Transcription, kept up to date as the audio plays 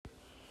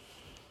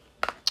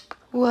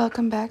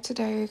Welcome back to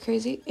Diary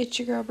Crazy. It's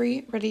your girl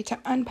Bree, ready to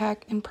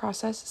unpack and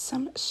process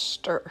some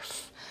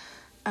stuff.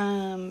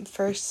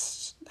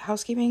 First,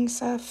 housekeeping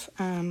stuff.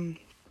 I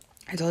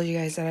told you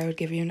guys that I would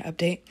give you an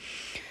update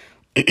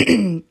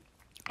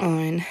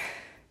on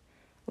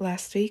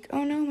last week.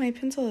 Oh no, my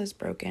pencil is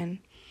broken.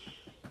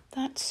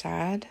 That's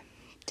sad.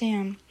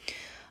 Damn.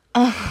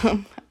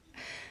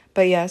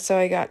 But yeah, so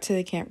I got to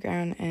the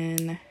campground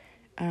and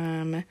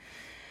I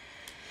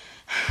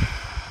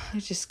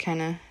just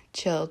kind of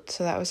chilled,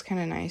 so that was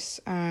kind of nice.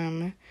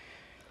 To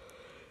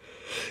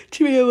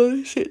be able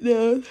to sit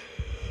down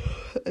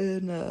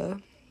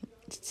and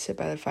sit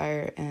by the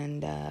fire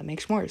and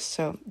make s'mores.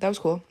 So that was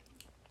cool.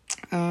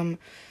 Now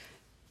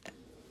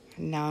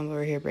I'm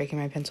over here breaking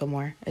my pencil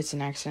more. It's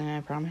an accident, I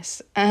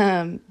promise.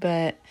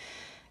 But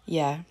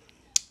yeah.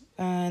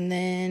 And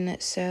then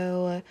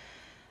so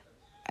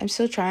I'm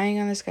still trying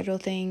on the schedule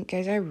thing.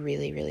 Guys, I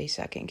really, really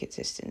suck in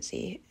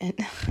consistency. And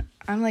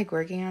I'm like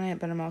working on it,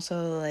 but I'm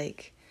also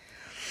like,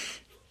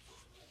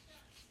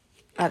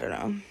 I don't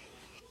know.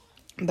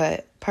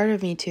 But part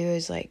of me too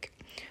is like,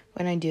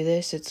 when I do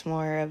this, it's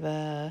more of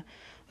a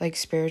like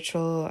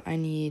spiritual. I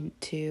need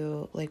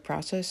to like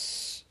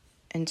process,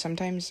 and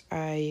sometimes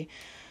I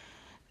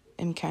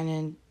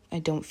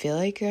don't feel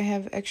like I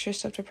have extra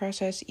stuff to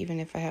process, even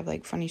if I have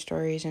like funny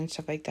stories and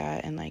stuff like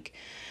that and like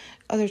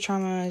other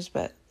traumas,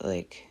 but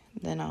like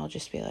then I'll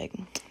just be like,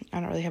 I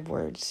don't really have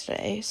words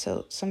today.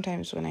 So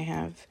sometimes when I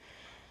have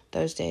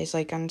those days,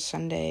 like on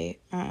Sunday,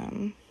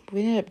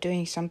 we ended up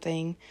doing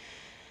something,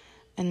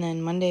 and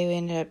then Monday we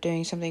ended up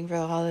doing something for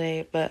the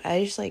holiday, but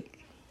I just like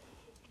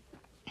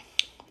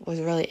was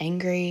really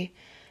angry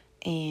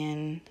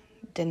and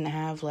didn't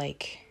have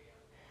like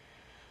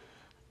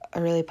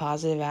a really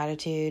positive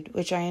attitude,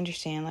 which I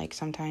understand like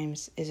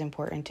sometimes is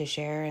important to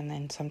share, and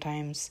then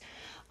sometimes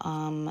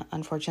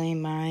unfortunately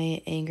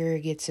my anger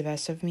gets the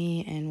best of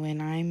me, and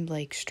when I'm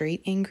like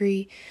straight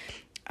angry,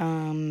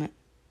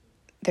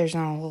 there's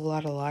not a whole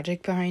lot of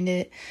logic behind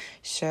it,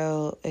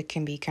 so it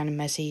can be kind of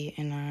messy,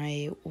 and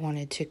I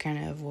wanted to kind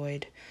of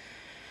avoid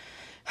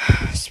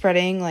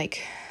spreading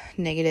like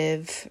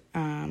negative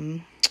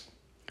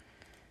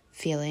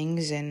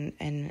feelings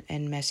and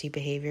messy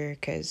behavior,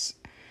 because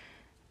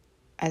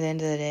at the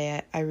end of the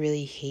day, I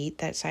really hate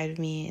that side of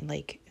me. And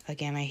like,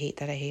 again, I hate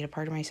that I hate a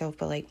part of myself,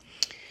 but like,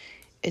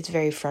 it's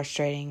very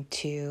frustrating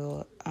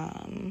to,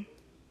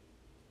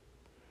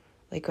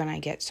 like when I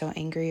get so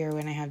angry, or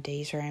when I have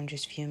days where I'm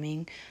just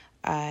fuming,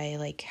 I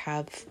like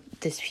have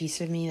this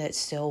piece of me that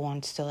still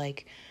wants to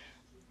like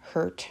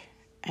hurt.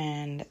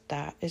 And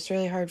that is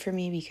really hard for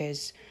me,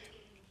 because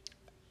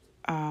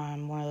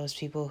I'm one of those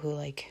people who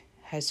like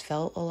has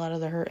felt a lot of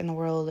the hurt in the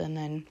world, and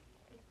then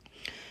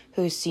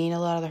who's seen a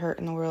lot of the hurt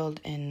in the world,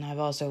 and I've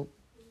also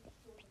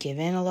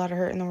given a lot of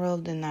hurt in the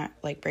world, and that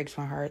like breaks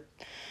my heart.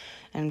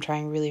 And I'm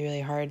trying really,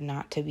 really hard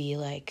not to be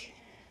like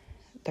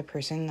the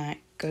person that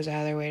goes out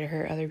of their way to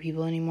hurt other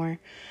people anymore.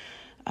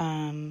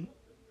 Not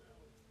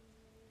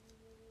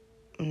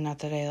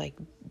that I like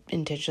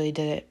intentionally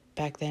did it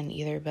back then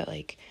either, but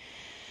like,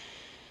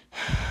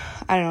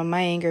 I don't know,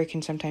 my anger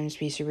can sometimes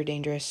be super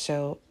dangerous.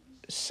 So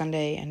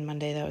Sunday and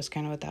Monday, that was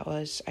kind of what that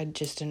was. I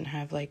just didn't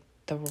have like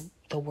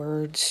the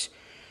words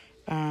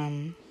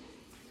to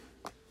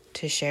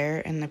share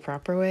in the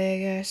proper way, I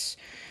guess.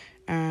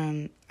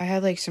 I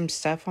had like some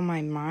stuff on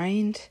my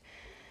mind,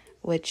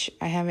 which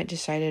I haven't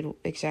decided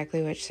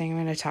exactly which thing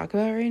I'm going to talk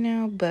about right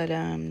now, but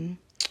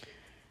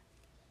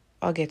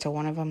I'll get to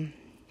one of them.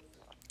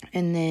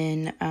 And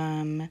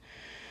then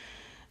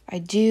I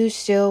do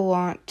still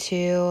want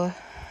to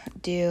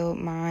do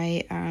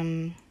my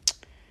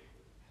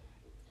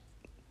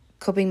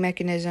coping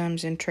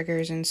mechanisms and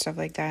triggers and stuff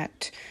like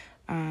that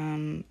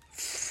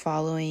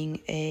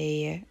following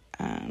a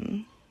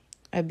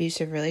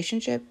abusive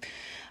relationship.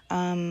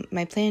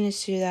 My plan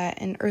is to do that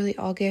in early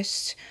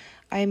August.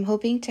 I'm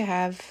hoping to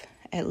have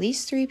at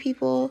least 3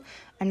 people.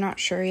 I'm not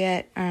sure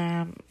yet.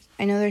 I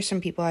know there's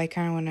some people I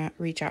kind of want to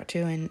reach out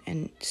to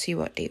and see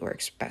what date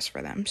works best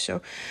for them.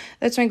 So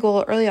that's my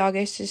goal. Early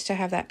August is to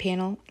have that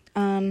panel.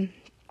 I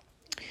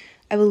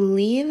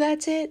believe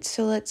that's it.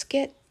 So let's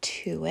get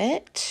to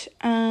it.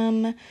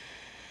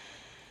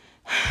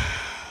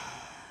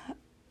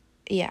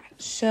 Yeah,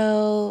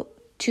 so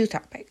 2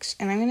 topics,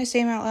 and I'm going to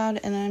say them out loud,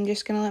 and then I'm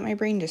just going to let my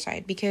brain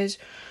decide, because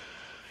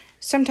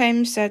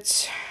sometimes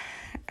that's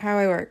how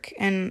I work,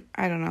 and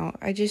I don't know,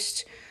 I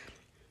just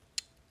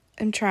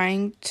am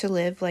trying to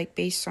live like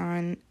based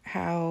on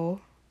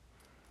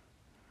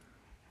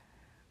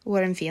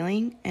what I'm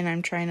feeling, and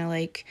I'm trying to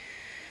like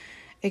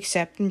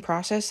accept and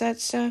process that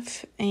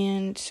stuff.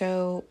 And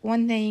so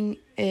one thing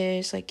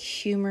is like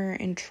humor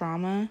and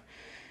trauma,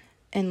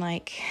 and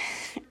like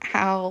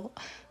how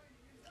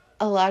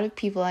a lot of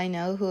people I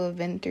know who have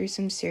been through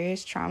some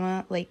serious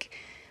trauma, like,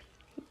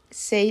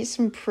 say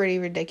some pretty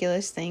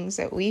ridiculous things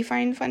that we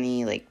find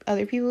funny, like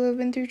other people who have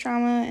been through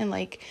trauma, and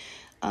like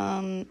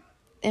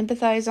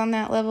empathize on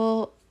that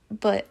level.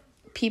 But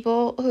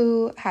people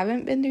who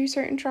haven't been through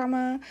certain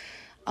trauma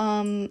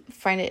find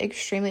it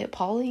extremely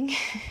appalling.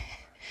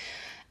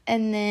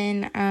 And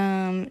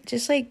then,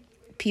 just like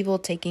people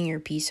taking your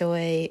peace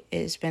away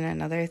has been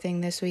another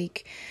thing this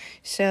week.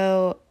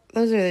 So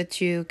those are the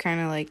two kind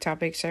of like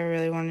topics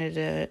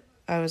I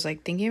was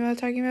like thinking about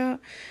talking about.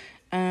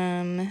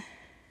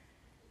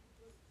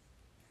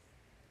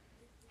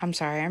 I'm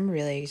sorry, I'm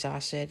really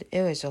exhausted.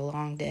 It was a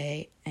long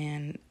day,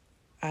 and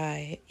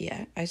I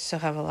still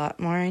have a lot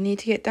more I need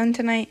to get done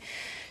tonight.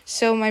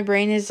 So my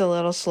brain is a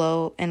little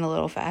slow and a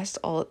little fast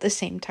all at the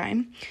same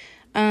time.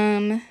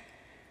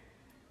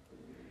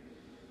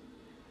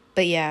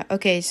 But yeah,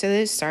 okay, so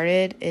this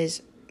started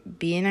is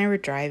B and I were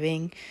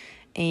driving,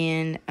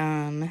 and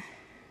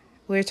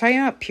we were talking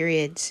about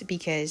periods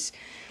because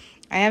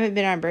I haven't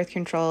been on birth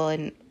control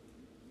in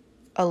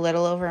a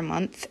little over a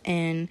month,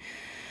 and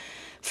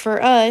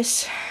for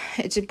us,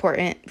 it's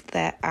important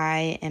that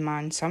I am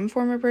on some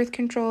form of birth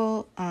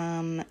control,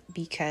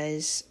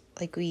 because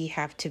like we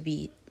have to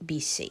be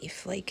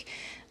safe. Like,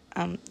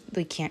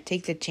 we can't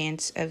take the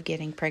chance of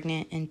getting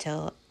pregnant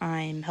until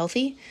I'm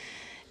healthy,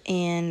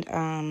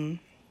 and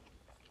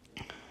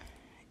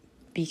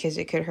because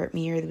it could hurt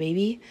me or the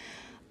baby.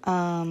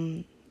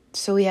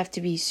 So we have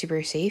to be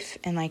super safe,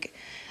 and like,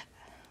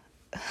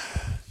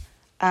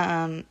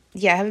 I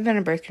haven't been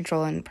on birth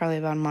control in probably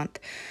about a month.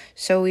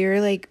 So we were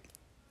like,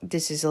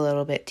 this is a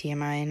little bit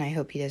TMI, and I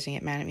hope he doesn't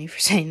get mad at me for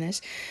saying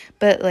this,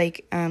 but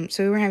like,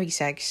 so we were having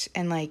sex,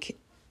 and like,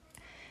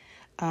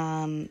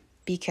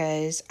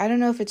 because I don't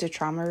know if it's a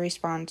trauma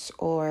response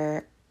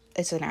or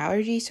it's an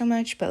allergy so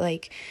much, but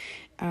like,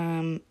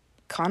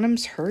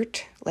 condoms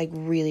hurt like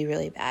really,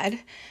 really bad.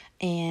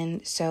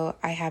 And so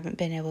I haven't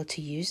been able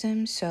to use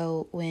them.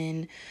 So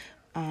when,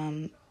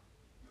 and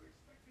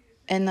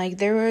like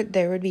there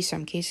would be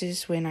some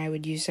cases when I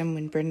would use them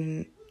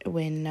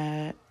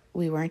when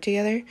we weren't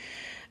together.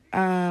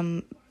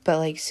 But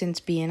like since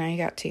B and I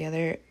got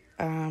together,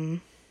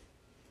 probably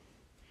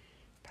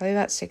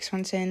about 6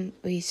 months in,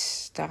 we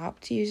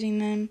stopped using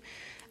them.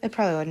 It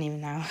probably wasn't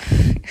even now.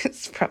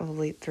 It's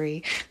probably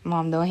 3.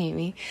 Mom, don't hate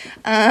me.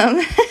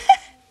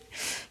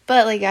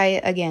 But like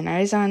I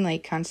was on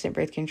like constant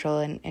birth control,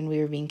 and we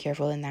were being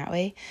careful in that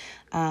way.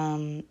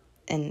 And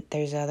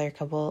there's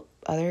couple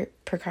other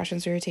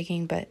precautions we were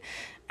taking, but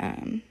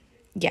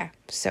yeah,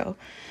 so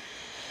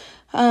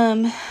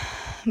but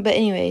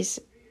anyways,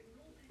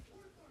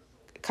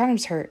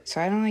 condoms hurt,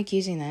 so I don't like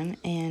using them,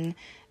 and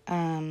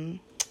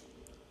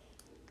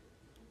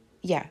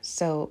yeah,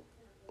 so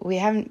we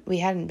hadn't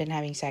been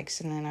having sex,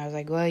 and then I was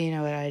like, well, you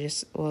know what, I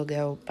just will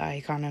go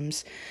buy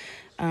condoms.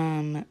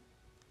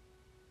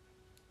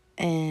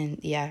 And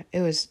yeah,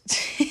 it was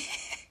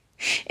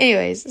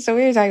anyways, so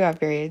we were talking about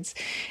periods,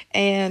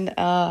 and we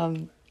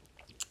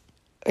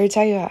were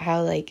talking about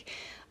how like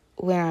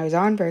when I was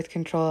on birth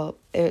control,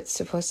 it's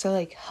supposed to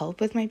like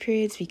help with my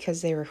periods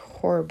because they were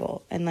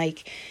horrible. And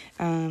like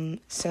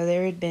so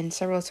there had been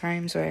several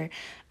times where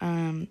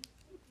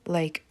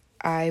like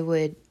I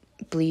would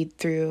bleed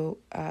through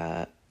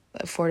 4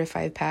 to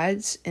 5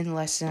 pads in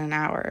less than an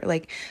hour.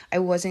 Like I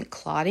wasn't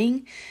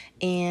clotting,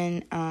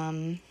 and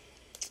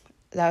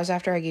that was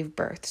after I gave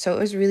birth. So it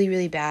was really,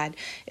 really bad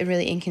and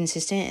really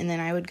inconsistent. And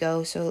then I would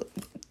go, so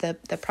the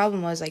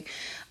problem was like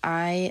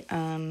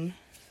I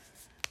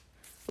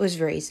was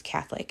raised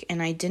Catholic,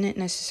 and I didn't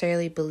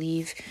necessarily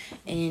believe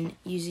in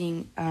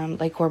using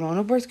like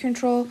hormonal birth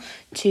control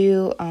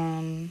to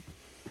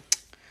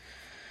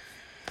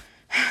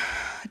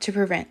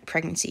prevent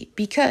pregnancy,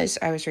 because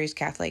I was raised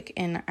Catholic,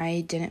 and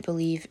I didn't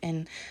believe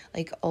in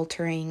like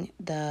altering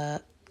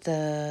the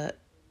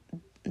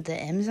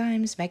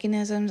enzymes,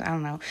 mechanisms, I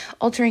don't know,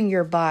 altering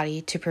your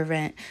body to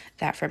prevent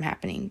that from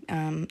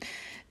happening.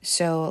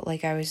 So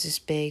like I was this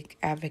big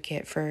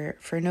advocate for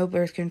no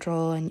birth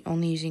control and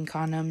only using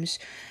condoms.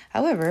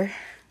 However,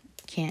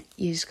 can't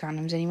use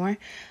condoms anymore.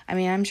 I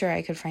mean, I'm sure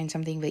I could find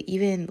something, but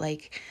even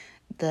like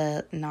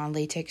the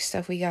non-latex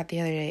stuff we got the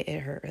other day, it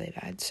hurt really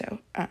bad. So,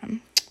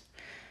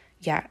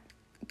 yeah,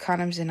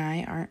 condoms and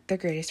I aren't the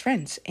greatest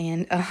friends.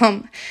 And,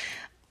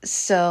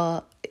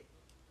 so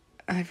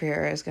I forget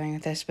where I was going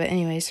with this, but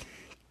anyways,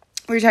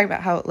 we were talking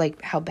about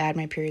how bad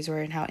my periods were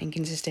and how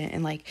inconsistent,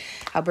 and like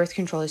how birth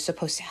control is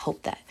supposed to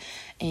help that.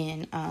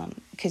 And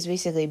because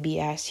basically B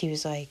asked, he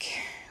was like,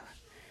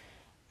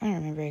 I don't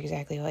remember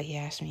exactly what he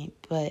asked me,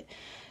 but it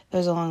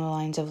was along the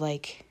lines of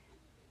like,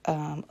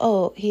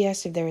 he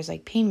asked if there was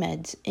like pain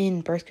meds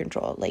in birth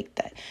control, like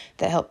that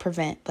help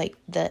prevent like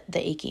the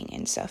aching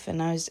and stuff.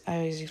 And I was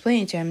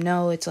explaining to him,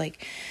 no, it's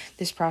like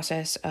this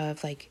process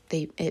of like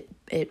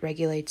it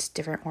regulates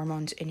different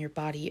hormones in your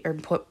body, or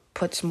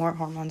puts more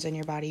hormones in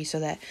your body so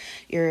that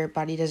your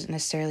body doesn't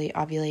necessarily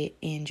ovulate,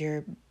 and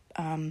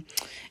and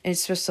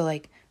it's supposed to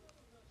like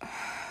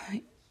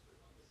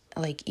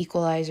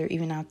equalize or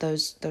even out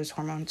those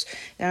hormones.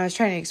 And I was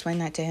trying to explain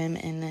that to him,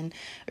 and then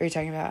we were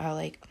talking about how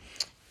like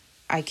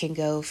I can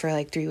go for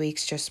like 3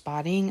 weeks just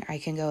spotting, I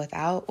can go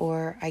without,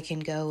 or I can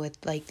go with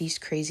like these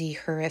crazy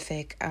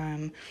horrific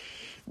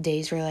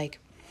days where like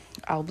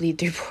I'll bleed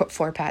through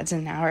 4 pads in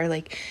an hour,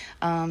 like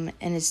and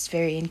it's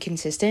very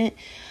inconsistent,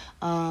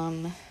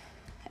 and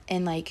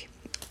like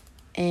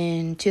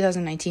in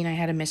 2019, I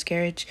had a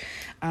miscarriage,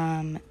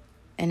 and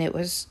it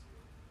was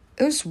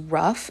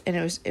rough, and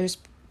it was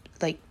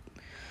like,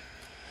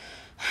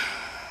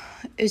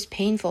 it was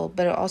painful,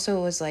 but it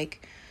also was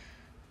like,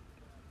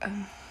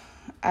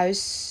 I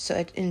was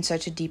in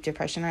such a deep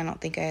depression. I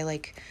don't think I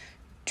like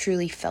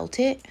truly felt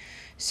it.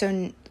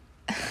 So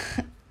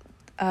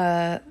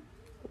I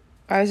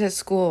was at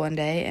school one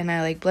day, and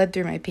I like bled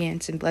through my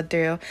pants and bled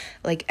through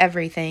like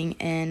everything,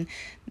 and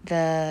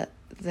the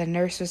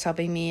nurse was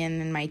helping me, and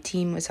then my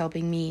team was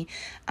helping me,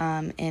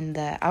 and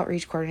the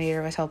outreach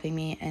coordinator was helping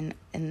me,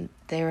 and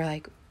they were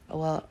like,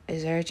 well,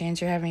 is there a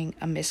chance you're having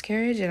a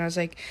miscarriage? And I was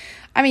like,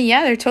 I mean,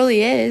 yeah, there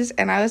totally is.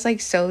 And I was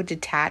like so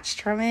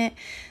detached from it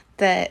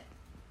that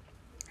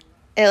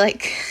it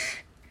like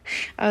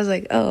I was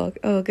like, oh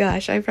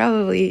gosh, I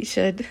probably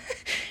should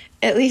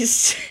at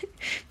least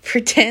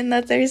pretend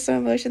that there's some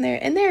emotion there.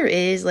 And there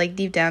is, like,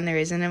 deep down there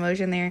is an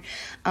emotion there.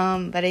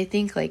 But I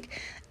think like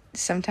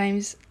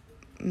sometimes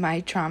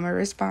my trauma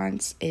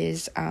response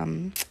is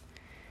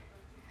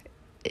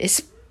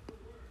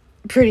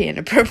pretty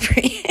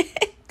inappropriate.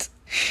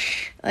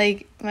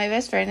 Like, my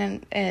best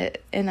friend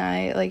and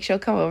I, like, she'll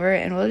come over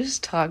and we'll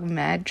just talk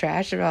mad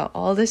trash about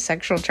all the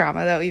sexual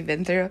trauma that we've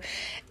been through.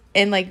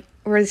 And, like,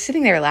 we're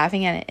sitting there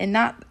laughing at it. And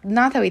not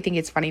that we think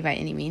it's funny by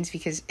any means,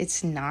 because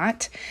it's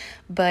not.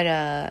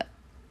 But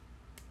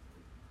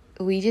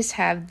we just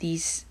have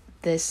this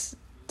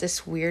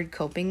weird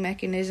coping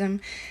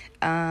mechanism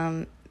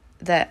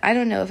that I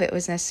don't know if it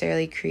was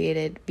necessarily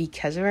created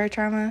because of our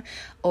trauma,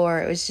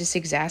 or it was just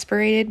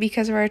exasperated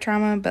because of our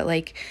trauma. But,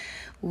 like,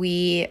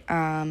 we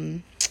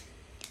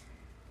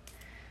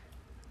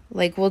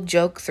we'll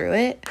joke through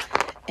it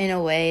in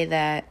a way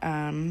that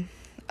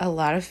a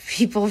lot of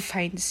people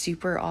find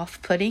super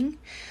off-putting.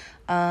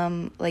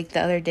 Like, the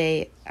other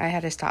day I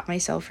had to stop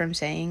myself from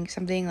saying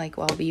something, like,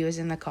 while B was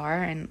in the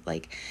car, and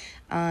like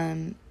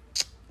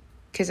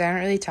because I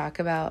don't really talk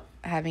about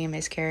having a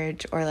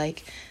miscarriage or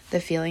like the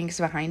feelings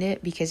behind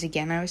it, because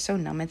again, I was so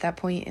numb at that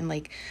point, and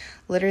like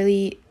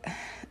literally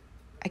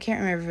I can't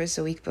remember if it was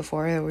the week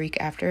before or the week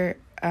after,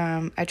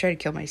 I tried to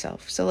kill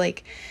myself. So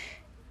like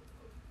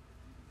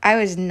I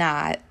was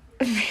not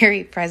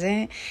very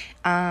present,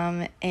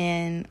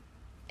 and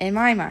in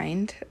my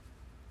mind,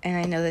 and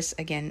I know this,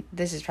 again,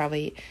 this is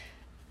probably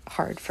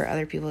hard for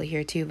other people to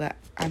hear too, but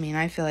I mean,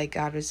 I feel like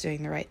God was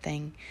doing the right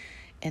thing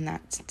in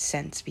that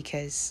sense,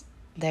 because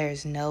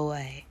there's no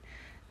way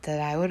that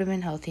I would have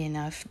been healthy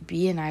enough,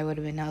 B and I would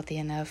have been healthy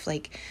enough,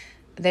 like,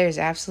 there's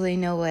absolutely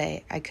no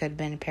way I could have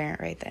been a parent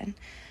right then.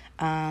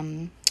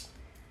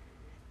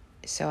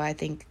 So I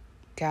think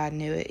God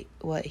knew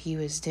what he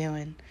was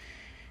doing.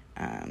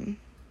 And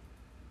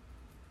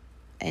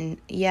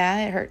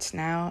yeah, it hurts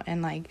now,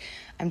 and like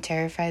I'm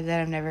terrified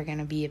that I'm never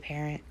gonna be a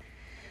parent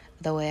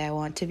the way I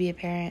want to be a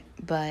parent,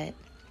 but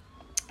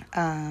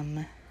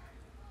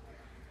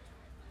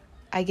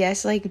I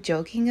guess like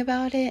joking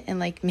about it and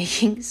like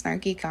making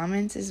snarky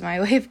comments is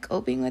my way of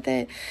coping with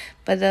it.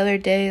 But the other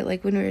day,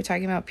 like when we were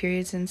talking about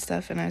periods and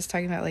stuff, and I was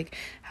talking about like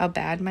how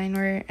bad mine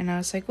were, and I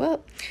was like,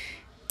 well,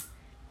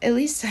 at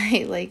least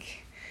I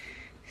like,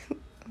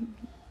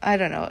 I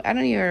don't know, I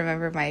don't even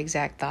remember my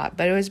exact thought,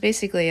 but it was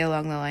basically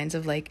along the lines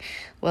of like,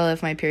 well,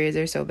 if my periods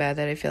are so bad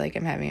that I feel like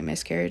I'm having a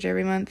miscarriage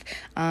every month,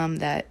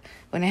 that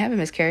when I have a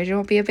miscarriage, it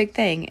won't be a big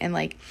thing. And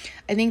like,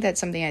 I think that's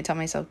something I tell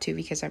myself too,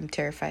 because I'm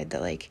terrified that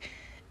like,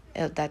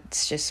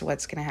 that's just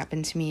what's going to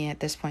happen to me at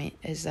this point,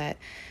 is that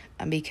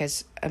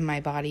because of my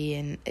body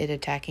and it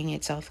attacking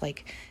itself,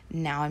 like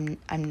now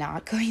I'm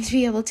not going to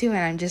be able to, and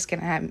I'm just going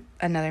to have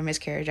another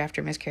miscarriage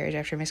after miscarriage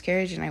after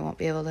miscarriage, and I won't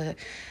be able to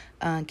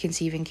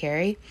conceive and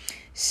carry.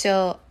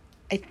 So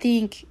I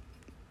think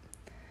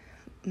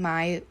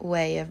my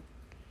way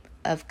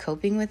of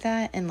coping with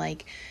that and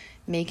like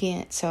making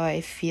it so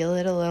I feel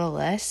it a little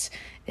less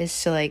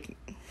is to like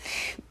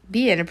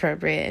be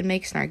inappropriate and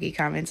make snarky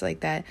comments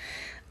like that.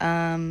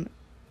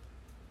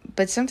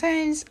 But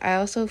sometimes I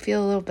also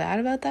feel a little bad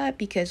about that,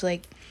 because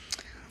like,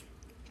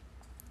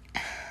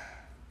 I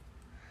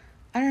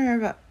don't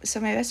remember, so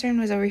my best friend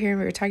was over here and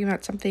we were talking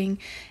about something,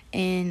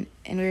 and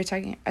we were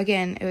talking,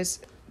 again,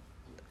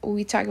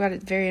 we talked about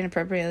it very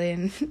inappropriately,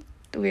 and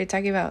we were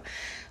talking about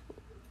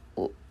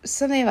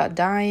something about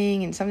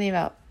dying and something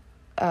about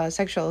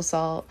sexual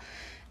assault,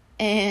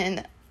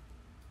 and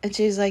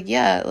she was like,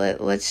 yeah,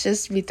 let's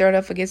just be thrown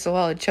up against the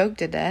wall and choked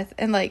to death.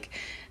 And like,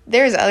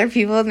 there's other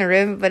people in the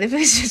room, but if it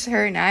was just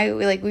her and I,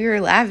 we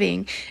were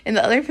laughing, and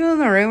the other people in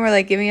the room were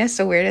like giving us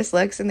the weirdest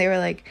looks, and they were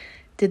like,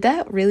 did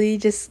that really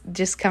just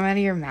come out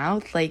of your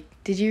mouth? Like,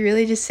 did you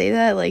really just say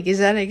that? Like, is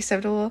that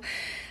acceptable?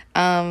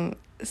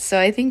 So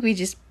I think we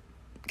just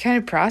kind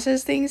of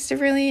process things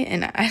differently,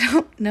 and I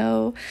don't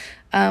know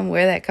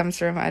where that comes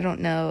from. I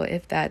don't know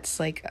if that's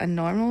like a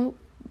normal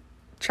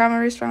trauma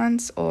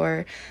response,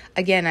 or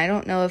again, I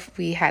don't know if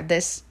we had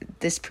this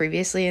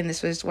previously and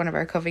this was one of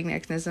our coping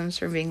mechanisms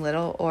from being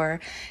little, or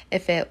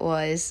if it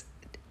was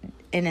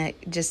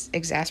just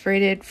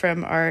exasperated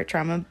from our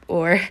trauma,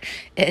 or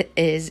it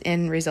is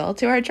in result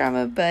to our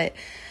trauma. But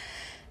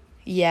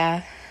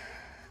yeah,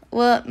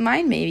 well,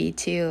 mine maybe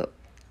too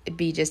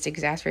be just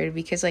exasperated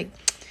because, like,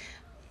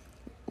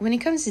 when it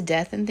comes to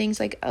death and things,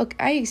 like,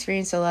 I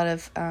experienced a lot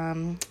of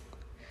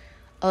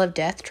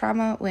death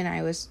trauma when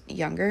I was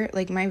younger.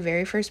 Like, my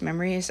very first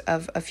memory is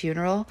of a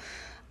funeral.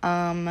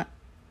 And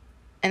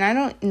I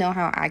don't know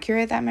how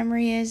accurate that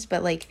memory is,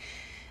 but, like,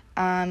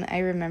 I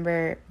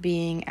remember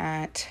being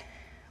at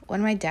one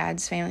of my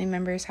dad's family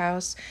members'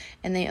 house,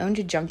 and they owned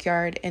a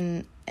junkyard,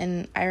 and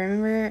I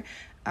remember,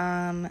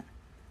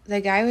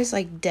 the guy was,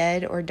 like,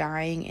 dead or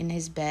dying in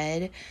his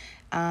bed,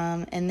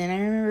 and then I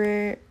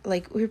remember,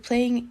 like, we were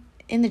playing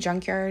in the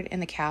junkyard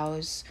and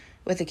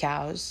with the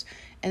cows,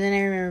 and then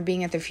I remember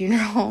being at the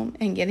funeral home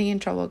and getting in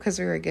trouble because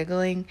we were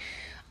giggling,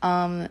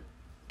 and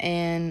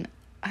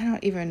I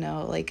don't even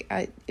know, like,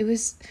 but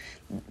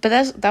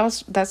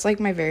that's like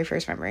my very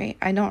first memory.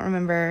 I don't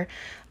remember,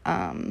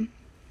 a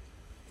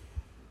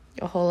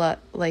whole lot,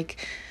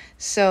 like,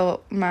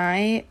 so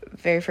my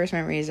very first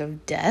memory is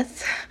of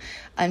death,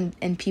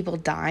 and people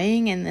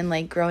dying, and then,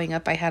 like, growing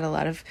up, I had a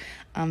lot of,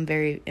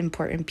 very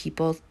important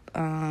people,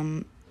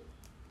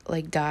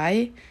 like,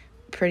 die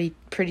pretty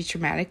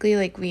traumatically.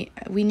 Like,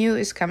 we knew it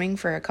was coming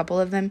for a couple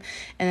of them,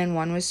 and then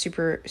one was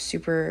super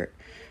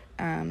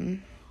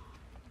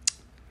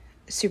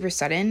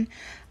sudden.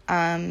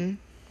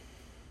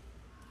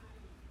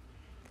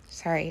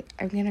 Sorry,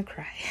 I'm gonna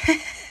cry.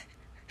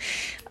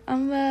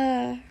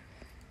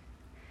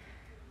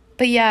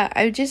 But yeah,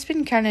 I've just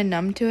been kind of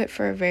numb to it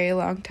for a very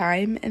long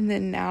time, and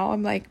then now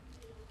I'm, like,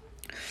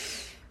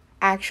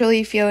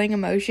 actually feeling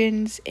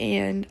emotions,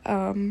 and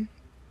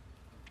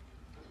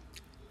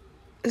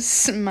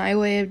my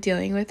way of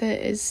dealing with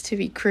it is to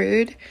be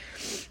crude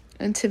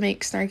and to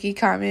make snarky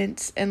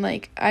comments, and,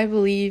 like, I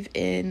believe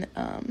in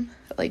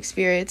like,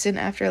 spirits and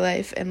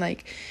afterlife, and,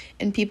 like,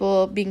 in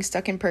people being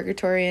stuck in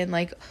purgatory, and,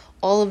 like,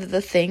 all of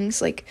the things.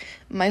 Like,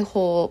 my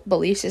whole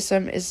belief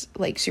system is,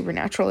 like,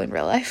 supernatural in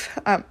real life.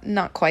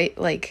 Not quite,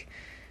 like,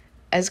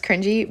 as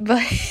cringy,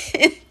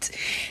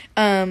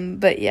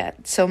 but yeah,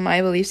 so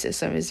my belief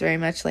system is very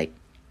much, like,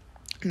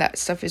 that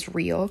stuff is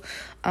real.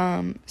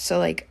 So,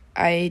 like,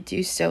 I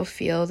do still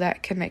feel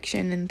that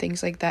connection and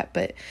things like that,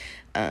 but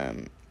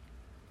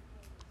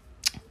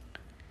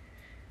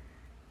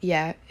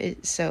yeah,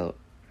 so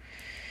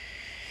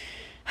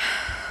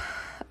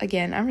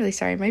again, I'm really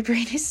sorry, my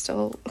brain is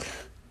still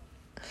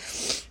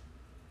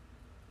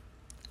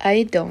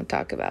I don't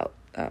talk about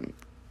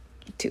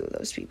two of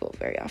those people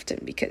very often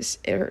because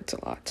it hurts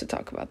a lot to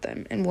talk about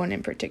them, and one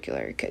in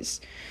particular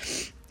because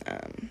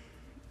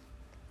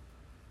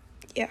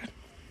yeah,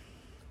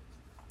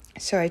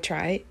 so I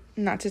try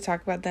not to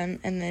talk about them.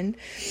 And then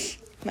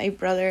my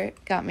brother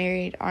got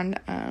married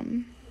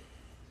on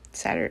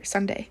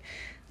Sunday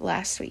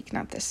last week,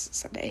 not this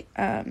Sunday,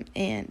 and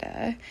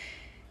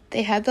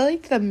they had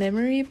the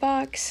memory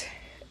box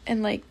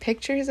and, like,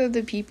 pictures of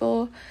the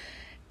people,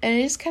 and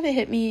it just kind of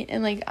hit me,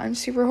 and, like, I'm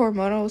super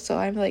hormonal, so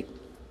I'm, like,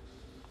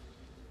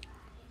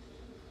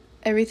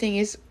 everything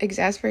is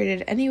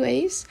exasperated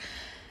anyways.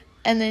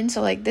 And then,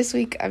 so, like, this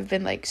week I've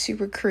been, like,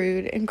 super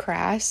crude and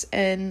crass,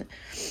 and,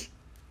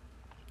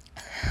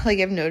 like,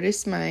 I've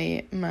noticed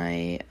my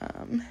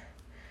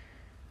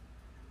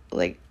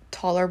like,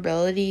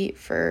 tolerability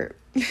for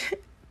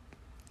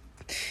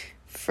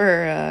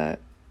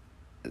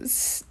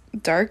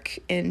dark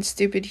and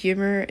stupid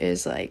humor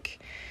is, like,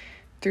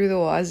 through the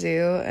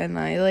wazoo, and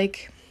I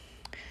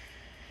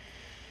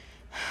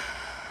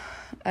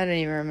don't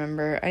even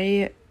remember.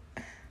 And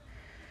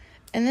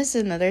this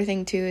is another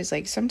thing too, is,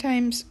 like,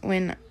 sometimes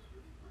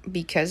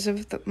because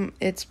of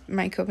it's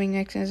my coping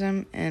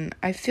mechanism, and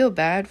I feel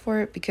bad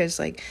for it because,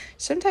 like,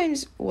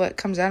 sometimes what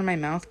comes out of my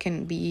mouth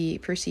can be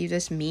perceived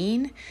as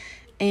mean,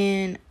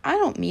 and I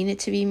don't mean it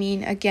to be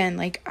mean. Again,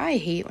 like, I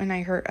hate when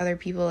I hurt other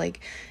people. Like,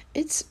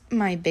 it's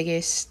my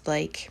biggest,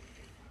 like,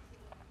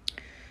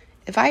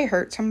 if I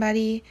hurt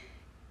somebody,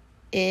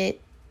 it,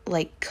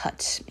 like,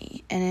 cuts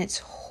me, and it's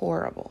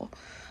horrible.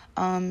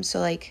 So,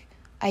 like,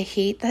 I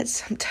hate that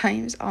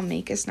sometimes I'll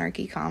make a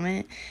snarky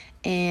comment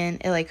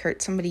and it, like,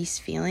 hurts somebody's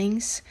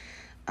feelings,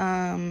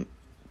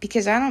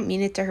 because I don't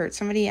mean it to hurt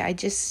somebody.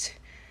 That's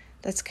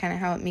kind of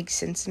how it makes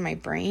sense in my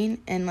brain.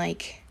 And,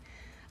 like,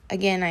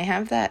 again, I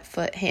have that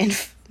foot and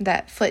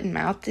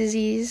mouth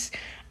disease,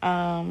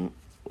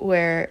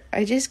 where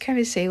I just kind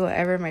of say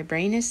whatever my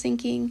brain is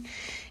thinking.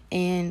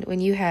 And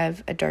when you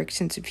have a dark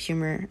sense of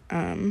humor,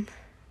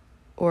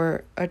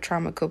 or a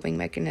trauma coping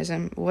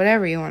mechanism,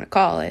 whatever you want to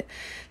call it,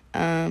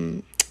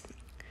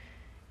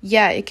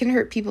 yeah, it can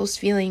hurt people's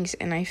feelings,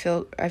 and I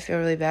feel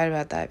really bad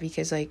about that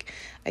because, like,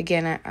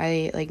 again,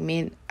 I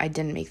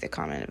didn't make the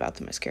comment about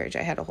the miscarriage.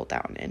 I had to hold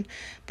that one in,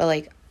 but,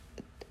 like,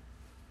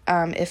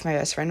 if my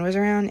best friend was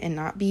around and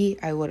not B,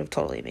 I would have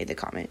totally made the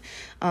comment,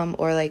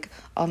 or, like,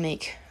 I'll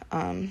make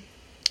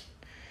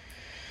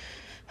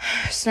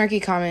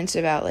snarky comments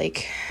about,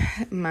 like,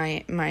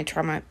 my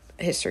trauma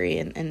history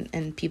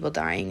and people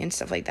dying and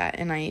stuff like that,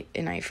 and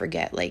I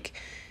forget, like,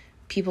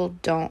 people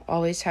don't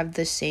always have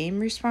the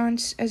same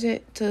response as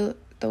it to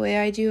the way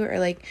I do, or,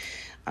 like,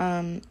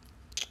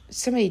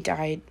 somebody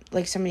died,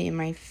 like, somebody in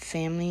my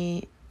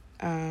family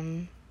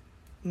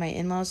my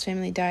in-laws'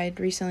 family died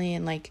recently,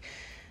 and like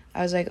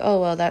I was like, oh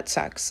well, that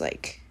sucks,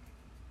 like,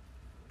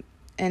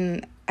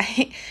 and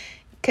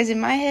because in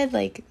my head,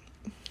 like,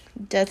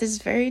 death is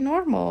very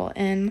normal,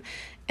 and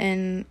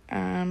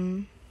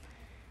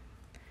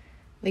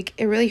like,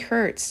 it really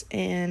hurts,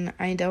 and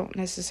I don't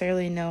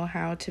necessarily know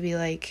how to be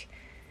like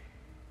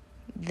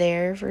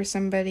there for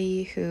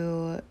somebody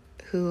who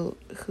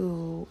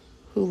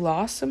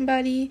lost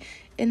somebody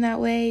in that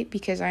way,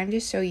 because I'm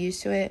just so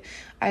used to it.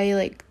 I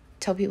like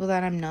tell people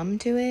that I'm numb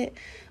to it,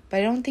 but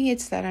I don't think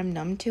it's that I'm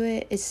numb to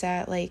it. It's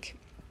that like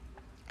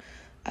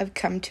I've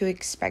come to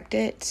expect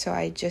it, so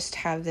I just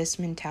have this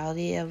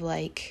mentality of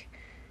like,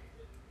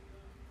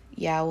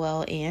 yeah,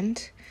 well,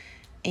 and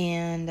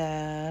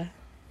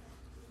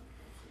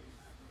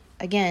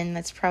again,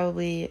 that's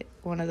probably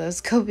one of those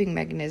coping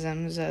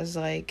mechanisms, as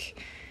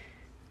like,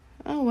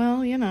 oh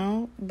well, you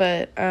know,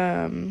 but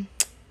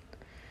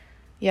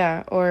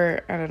yeah,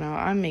 or I don't know,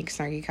 I make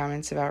snarky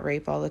comments about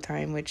rape all the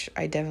time, which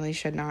I definitely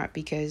should not,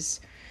 because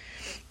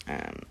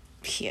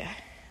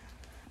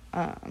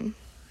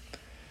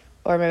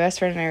or my best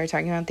friend and I were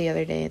talking about the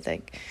other day,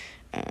 like,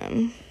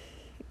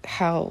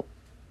 how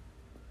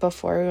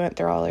before we went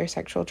through all our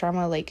sexual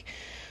trauma, like,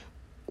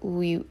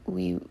 we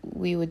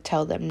would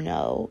tell them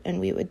no, and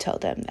we would tell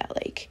them that,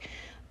 like,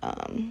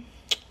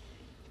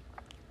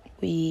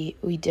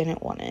 we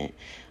didn't want it,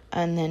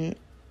 and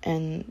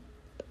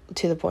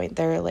to the point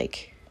they're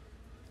like,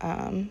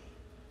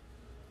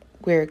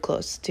 we're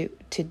close to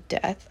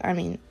death. I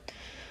mean,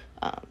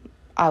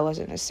 I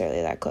wasn't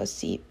necessarily that close.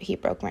 He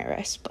broke my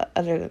wrist, but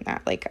other than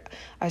that, like,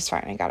 I was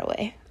fine. I got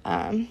away.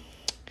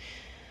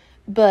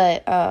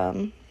 But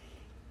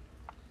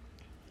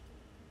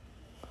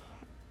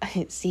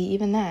see,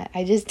 even that,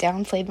 I just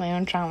downplayed my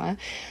own trauma.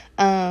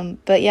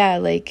 But yeah,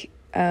 like,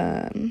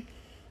 and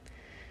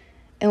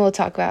we'll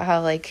talk about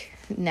how, like,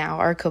 now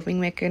our coping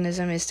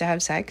mechanism is to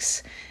have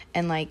sex,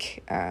 and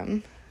like,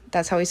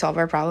 that's how we solve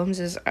our problems,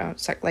 is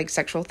like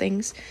sexual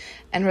things.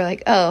 And we're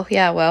like, oh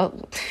yeah,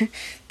 well,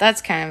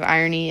 that's kind of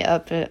irony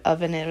of in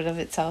and of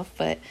itself.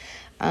 But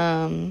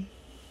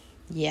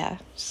yeah,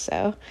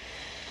 so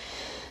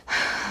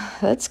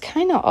that's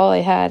kind of all I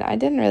had. I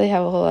didn't really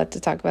have a whole lot to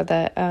talk about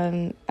that.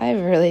 I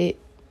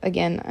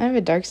have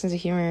a dark sense of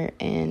humor,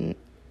 and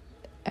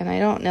I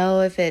don't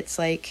know if it's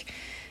like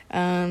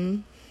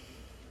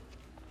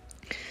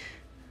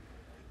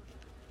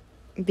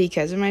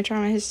because of my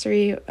trauma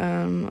history,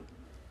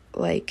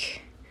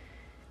 like,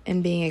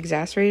 and being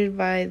exacerbated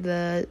by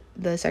the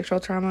sexual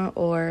trauma,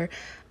 or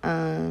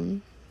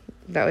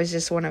that was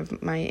just one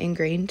of my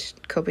ingrained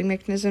coping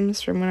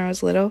mechanisms from when I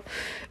was little.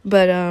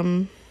 But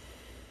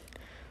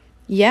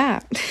yeah,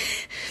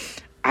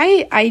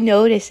 I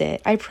notice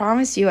it. I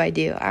promise you I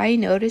do. I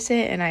notice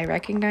it, and I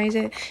recognize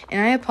it,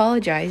 and I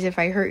apologize if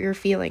I hurt your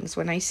feelings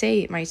when I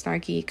say my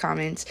snarky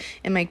comments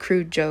and my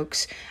crude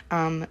jokes,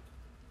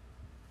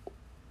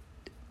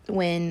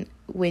 when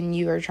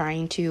you are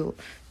trying to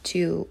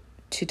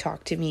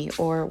talk to me,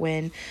 or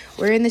when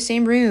we're in the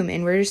same room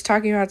and we're just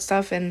talking about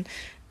stuff and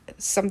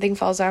something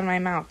falls out of my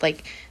mouth.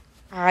 Like,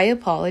 I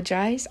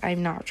apologize.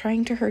 I'm not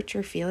trying to hurt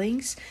your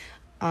feelings.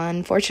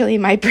 Unfortunately,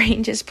 my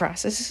brain just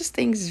processes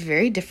things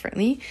very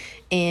differently,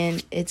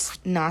 and it's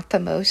not the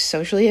most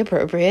socially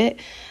appropriate,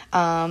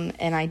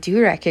 and I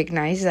do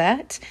recognize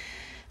that.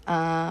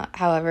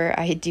 However,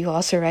 I do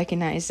also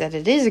recognize that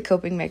it is a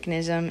coping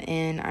mechanism,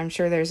 and I'm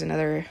sure there's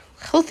another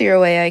healthier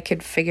way I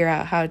could figure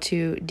out how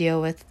to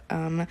deal with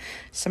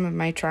some of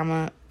my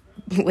trauma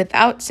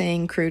without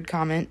saying crude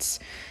comments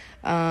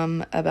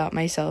about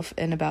myself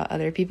and about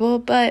other people.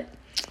 But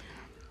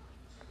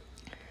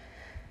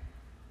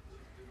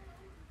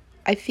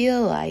I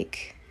feel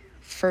like,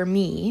 for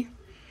me,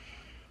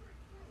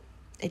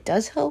 it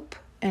does help,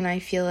 and I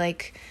feel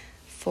like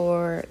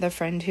for the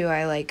friend who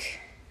I like,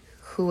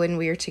 who when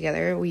we are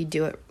together, we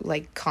do it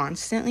like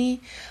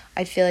constantly,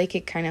 I feel like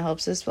it kind of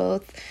helps us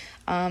both.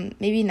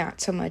 Maybe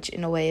not so much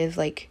in a way of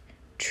like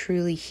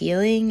truly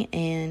healing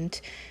and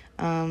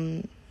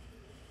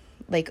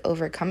like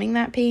overcoming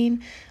that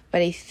pain,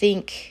 but I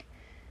think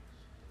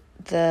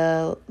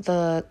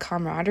the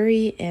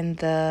camaraderie and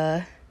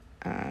the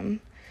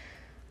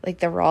like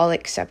the raw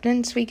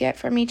acceptance we get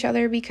from each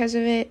other because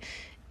of it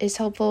is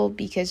helpful,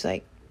 because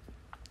like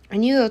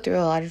when you go through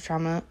a lot of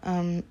trauma,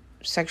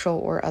 sexual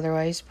or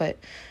otherwise, but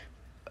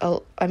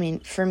I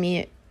mean, for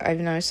me, I've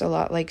noticed a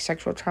lot, like,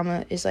 sexual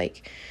trauma is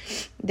like,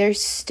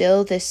 there's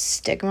still this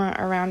stigma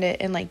around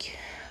it, and like,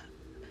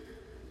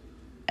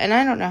 and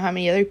I don't know how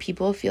many other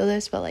people feel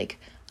this, but like,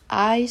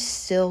 I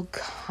still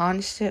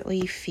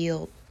constantly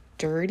feel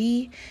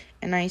dirty,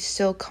 and I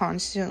still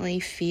constantly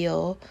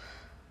feel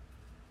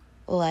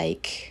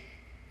like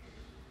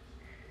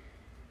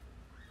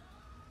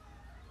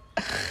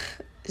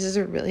this is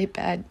really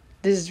bad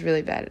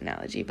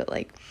analogy, but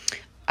like,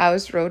 I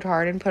was rode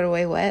hard and put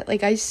away wet.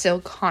 Like, I still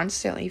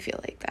constantly feel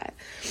like that,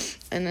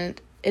 and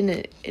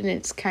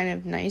it's kind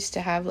of nice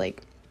to have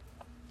like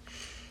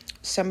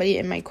somebody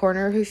in my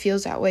corner who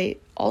feels that way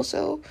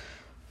also,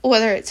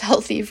 whether it's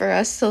healthy for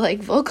us to, like,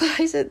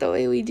 vocalize it the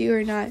way we do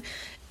or not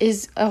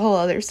is a whole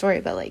other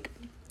story. But, like,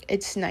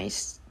 it's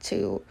nice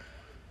to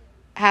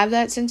have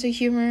that sense of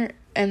humor,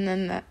 and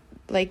then that,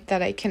 like,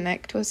 that I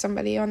connect with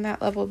somebody on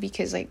that level,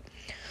 because, like,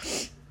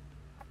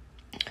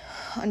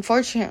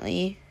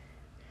 unfortunately,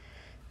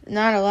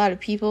 not a lot of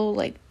people,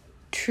 like,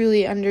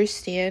 truly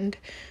understand,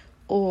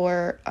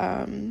 or,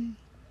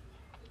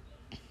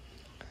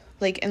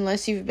 like,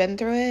 unless you've been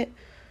through it,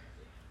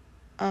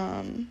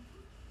 and,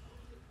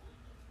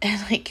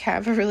 like,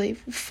 have a really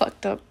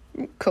fucked up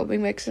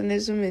coping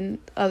mechanism and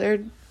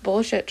other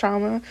bullshit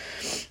trauma,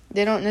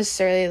 they don't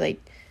necessarily, like,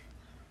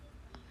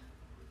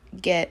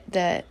 get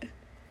that,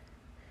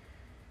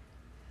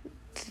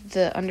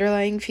 the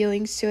underlying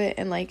feelings to it,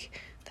 and, like,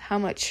 how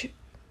much,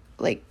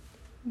 like,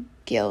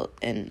 guilt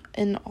and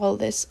all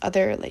this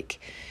other, like,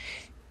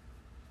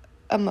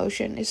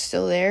 emotion is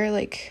still there.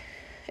 Like,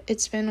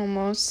 it's been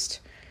almost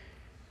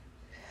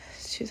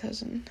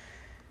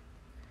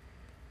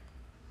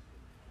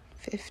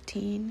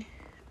 2015,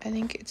 I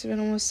think. It's been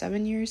almost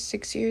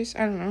 6 years, I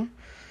don't know.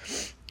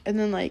 And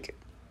then, like,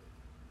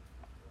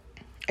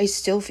 I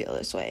still feel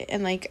this way,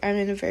 and, like, I'm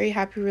in a very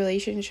happy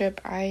relationship.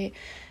 My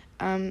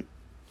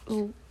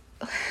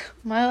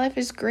life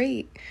is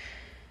great,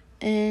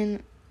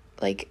 and,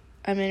 like,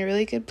 I'm in a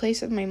really good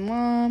place with my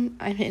mom.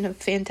 I'm in a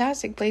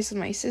fantastic place with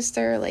my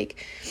sister.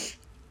 Like,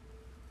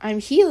 I'm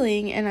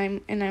healing,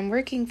 and I'm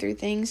working through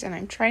things, and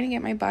I'm trying to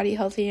get my body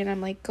healthy, and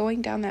I'm, like,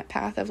 going down that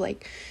path of,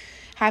 like,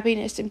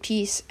 happiness and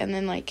peace. And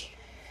then, like,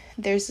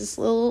 there's this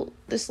little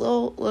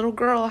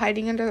girl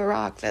hiding under the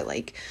rock that,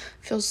 like,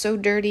 feels so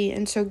dirty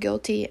and so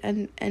guilty,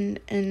 and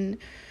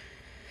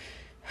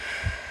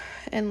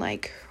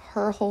like,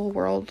 her whole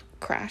world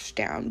crashed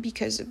down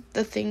because of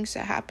the things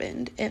that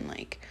happened. And,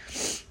 like,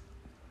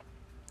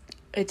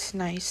 it's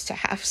nice to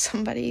have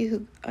somebody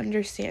who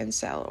understands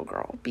that little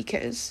girl,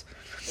 because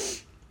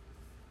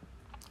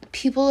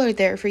people are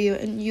there for you,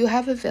 and you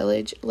have a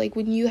village. Like,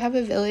 when you have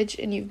a village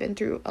and you've been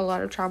through a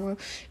lot of trauma,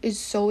 is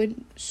so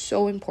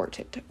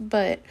important.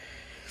 But,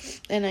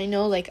 and I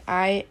know, like,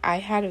 I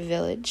had a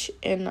village,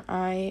 and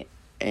I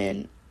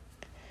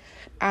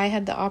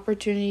had the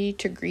opportunity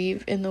to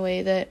grieve in the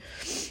way that,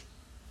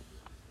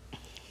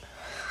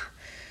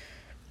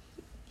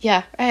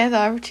 I had the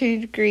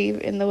opportunity to grieve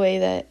in the way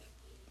that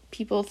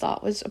people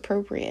thought was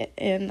appropriate,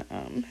 and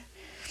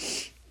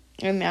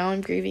now I'm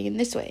grieving in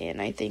this way,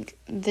 and I think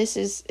this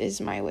is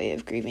my way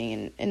of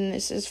grieving, and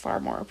this is far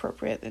more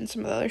appropriate than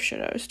some of the other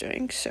shit I was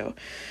doing. So,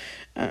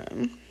 but,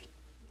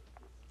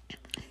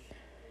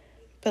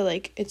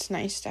 like, it's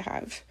nice to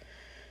have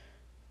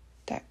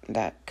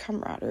that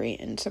camaraderie,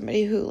 and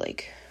somebody who,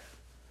 like,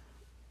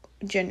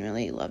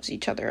 genuinely loves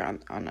each other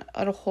on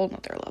a whole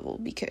nother level,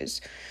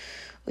 because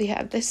we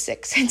have this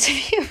sick sense of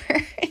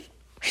humor.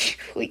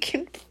 We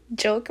can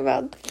joke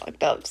about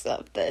fucked up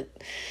stuff that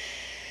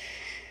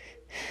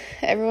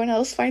everyone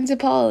else finds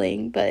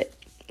appalling, but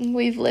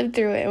we've lived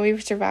through it and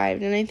we've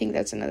survived. And I think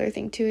that's another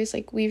thing too, is,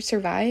 like, we've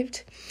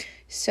survived,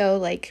 so,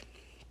 like,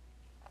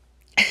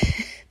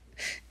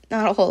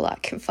 not a whole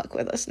lot can fuck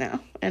with us now.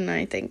 And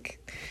I think,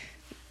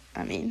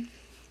 I mean,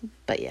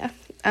 but yeah,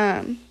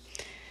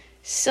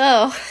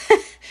 so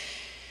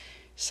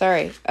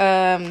sorry,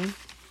 apparently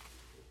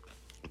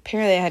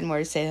I had more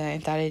to say than I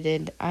thought I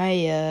did.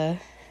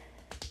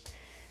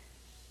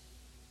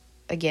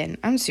 Again,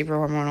 I'm super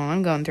hormonal.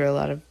 I'm going through a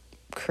lot of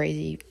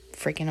crazy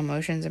freaking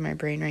emotions in my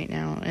brain right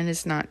now, and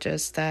it's not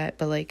just that,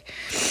 but, like,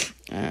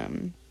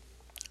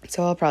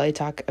 so I'll probably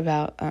talk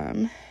about,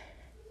 I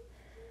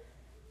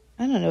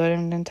don't know what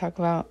I'm going to talk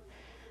about.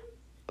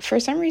 For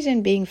some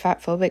reason, being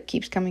fat phobic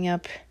keeps coming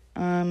up,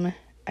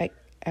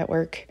 at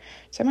work,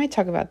 so I might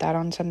talk about that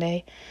on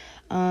Sunday.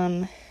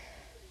 I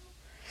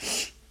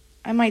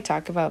might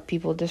talk about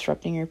people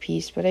disrupting your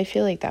peace, but I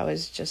feel like that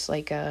was just,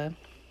 like,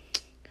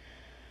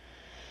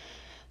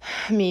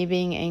 me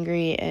being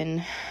angry,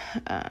 and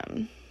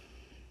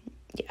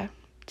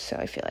so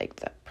I feel like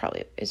that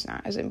probably is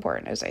not as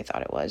important as I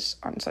thought it was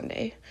on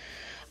Sunday.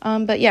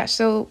 But yeah,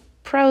 so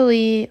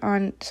probably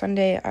on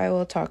Sunday I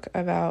will talk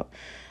about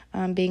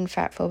being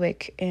fat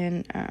phobic,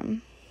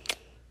 and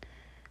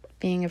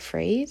being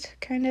afraid,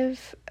 kind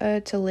of,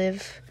 to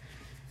live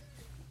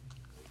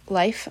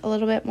life a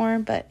little bit more.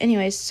 But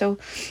anyways, so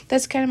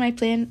that's kind of my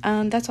plan.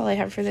 That's all I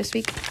have for this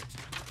week.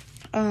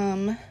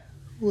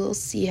 We'll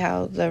see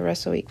how the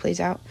rest of the week plays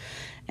out,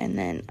 and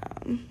then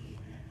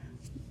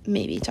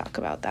maybe talk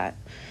about that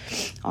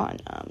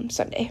on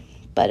Sunday.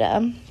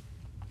 But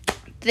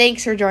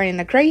thanks for joining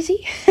the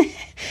crazy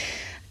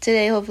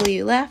today. Hopefully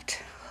you laughed,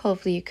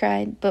 hopefully you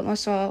cried, but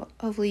most of all,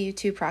 hopefully you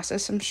too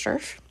process some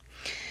stuff.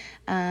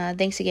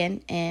 Thanks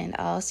again, and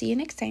I'll see you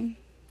next time.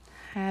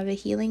 Have a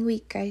healing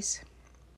week, guys.